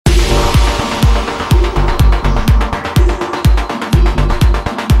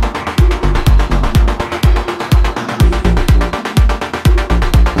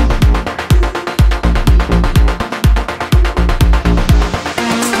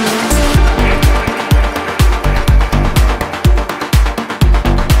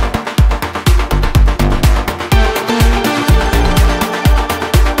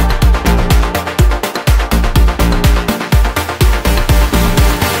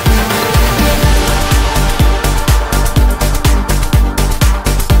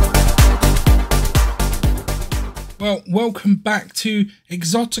welcome back to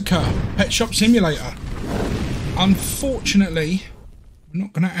Exotica, Petshop Simulator. Unfortunately, we're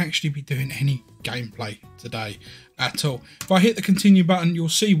not going to actually be doing any gameplay today at all. If I hit the continue button, you'll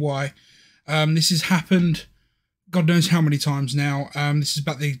see why. This has happened God knows how many times now. This is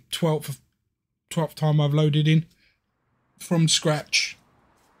about the 12th time I've loaded in from scratch.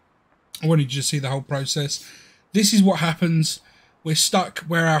 I wanted you to see the whole process. This is what happens. We're stuck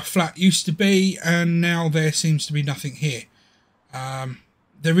where our flat used to be, and now there seems to be nothing here.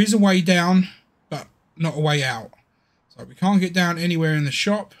 There is a way down, but not a way out. So we can't get down anywhere in the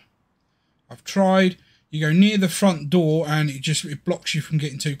shop. I've tried. You go near the front door and it blocks you from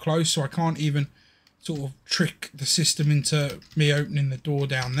getting too close, so I can't even sort of trick the system into me opening the door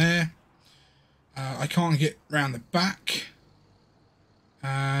down there. I can't get round the back.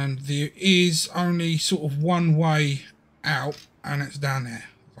 And there is only sort of one way out, and it's down there,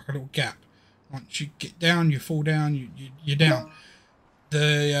 like a little gap. Once you get down, you fall down, you're down.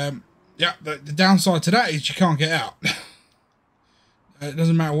 The downside to that is you can't get out. It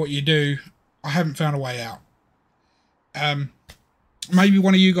doesn't matter what you do. I haven't found a way out. Maybe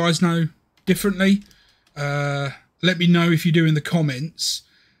one of you guys know differently. Let me know if you do in the comments.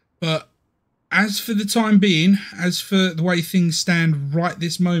 But as for the time being, as for the way things stand right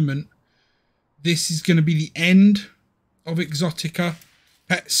this moment, this is going to be the end of Exotica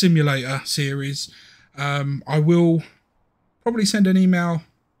Pet Simulator series. I will probably send an email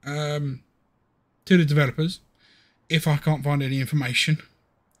to the developers if I can't find any information.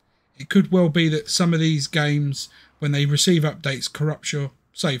 It could well be that some of these games, when they receive updates, corrupts your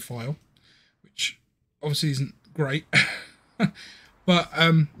save file, which obviously isn't great. But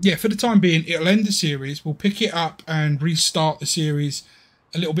yeah, for the time being, it'll end the series. We'll pick it up and restart the series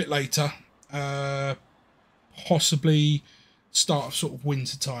a little bit later. Possibly start of sort of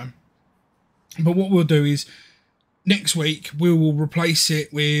winter time. But what we'll do is next week we will replace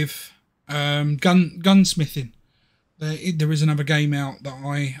it with gunsmithing. There is another game out that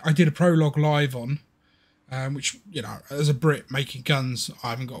I did a prologue live on, which, you know, as a Brit making guns,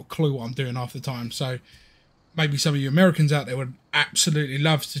 I haven't got a clue what I'm doing half the time. So maybe some of you Americans out there would absolutely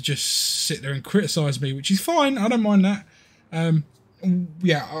love to just sit there and criticise me, which is fine. I don't mind that.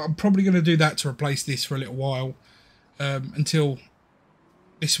 Yeah, I'm probably going to do that to replace this for a little while, until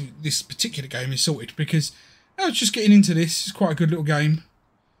this particular game is sorted, because I was just getting into this. It's quite a good little game.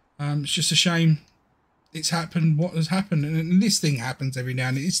 It's just a shame it's happened what has happened, and this thing happens every now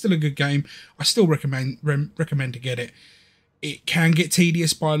and then. It's still a good game. I still recommend to get it. It can get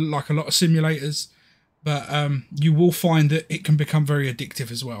tedious by like a lot of simulators, but you will find that it can become very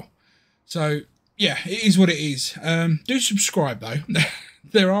addictive as well. So yeah, it is what it is. Do subscribe though.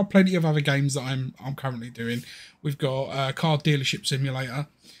 There are plenty of other games that I'm currently doing. We've got a car dealership simulator,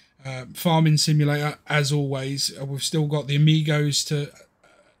 farming simulator, as always. We've still got the Amigos to,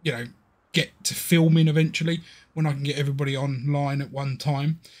 you know, get to filming eventually when I can get everybody online at one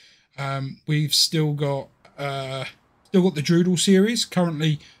time. We've still got the Droodle series,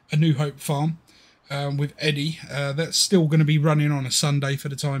 currently a New Hope farm, with Eddie. That's still going to be running on a Sunday for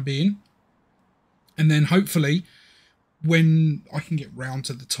the time being. And then hopefully, when I can get round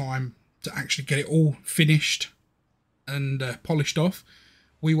to the time to actually get it all finished and polished off,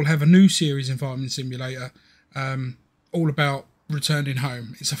 we will have a new series in Farming Simulator, all about returning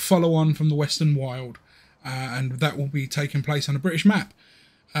home. It's a follow-on from the Western Wild, and that will be taking place on a British map.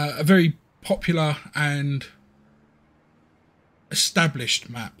 A very popular and established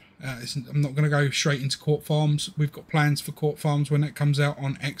map. I'm not going to go straight into Court Farms. We've got plans for Court Farms when it comes out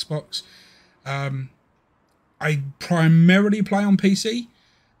on Xbox. I primarily play on PC.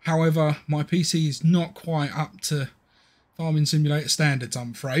 However, my PC is not quite up to Farming Simulator standards,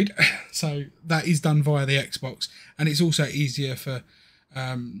 I'm afraid. So that is done via the Xbox, and it's also easier for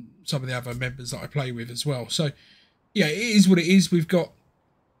some of the other members that I play with as well. So yeah, it is what it is. We've got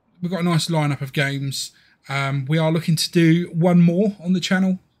a nice lineup of games. We are looking to do one more on the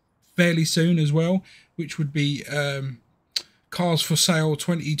channel fairly soon as well, which would be Cars for Sale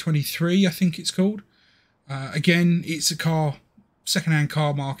 2023, I think it's called. Again, it's a second-hand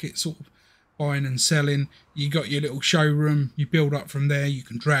car market, sort of buying and selling. You got your little showroom, you build up from there, you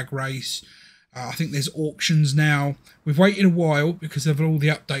can drag race. I think there's auctions now. We've waited a while because of all the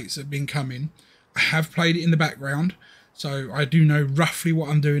updates that have been coming. I have played it in the background, so I do know roughly what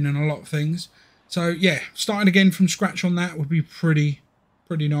I'm doing in a lot of things. So yeah, starting again from scratch on that would be pretty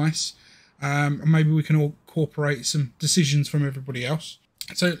nice. And maybe we can all incorporate some decisions from everybody else.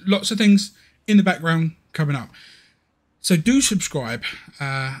 So lots of things in the background coming up. So do subscribe.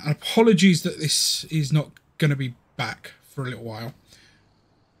 Apologies that this is not going to be back for a little while.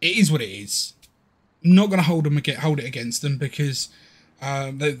 It is what it is. I'm not going to hold it against them, because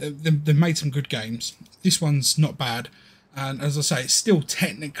they've made some good games. This one's not bad, and as I say, it's still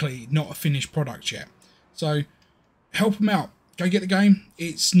technically not a finished product yet. So help them out. Go get the game.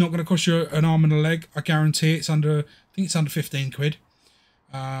 It's not going to cost you an arm and a leg. I guarantee it's under. I think it's under 15 quid.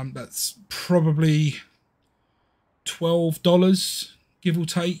 That's probably $12, give or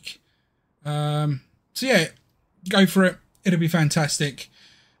take. So yeah, go for it. It'll be fantastic.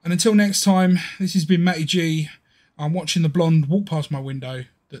 And until next time, this has been mattyG. I'm watching the blonde walk past my window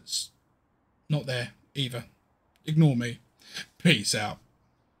that's not there either. Ignore me. Peace out.